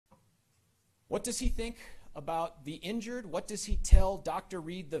What does he think about the injured? What does he tell Dr.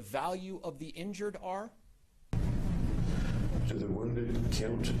 Reed the value of the injured are? Do the wounded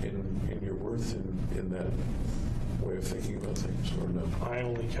count in your worth in that way of thinking about things, or no? I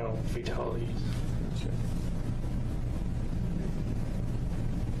only count fatalities. Okay.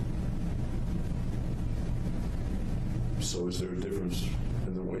 So is there a difference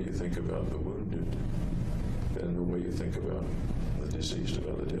in the way you think about the wounded and the way you think about the deceased,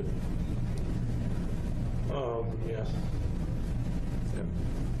 about the dead? Yes. And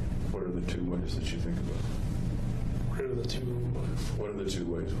what are the two ways that you think about it? What are the two? What are the two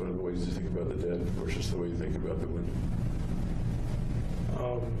ways? What are the ways you think about the dead versus the way you think about the wounded?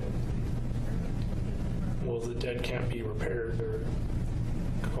 Well, the dead can't be repaired or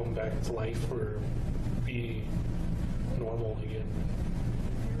come back to life or be normal again.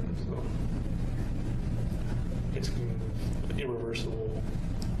 So it's irreversible.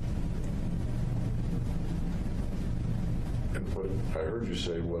 And what I heard you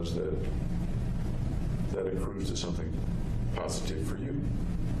say was that accrues to something positive for you.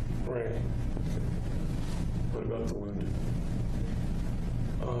 Right. What about the wounded?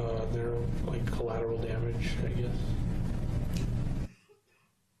 They're like collateral damage, I guess.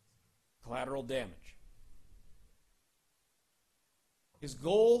 Collateral damage. His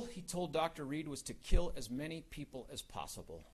goal, he told Dr. Reed, was to kill as many people as possible.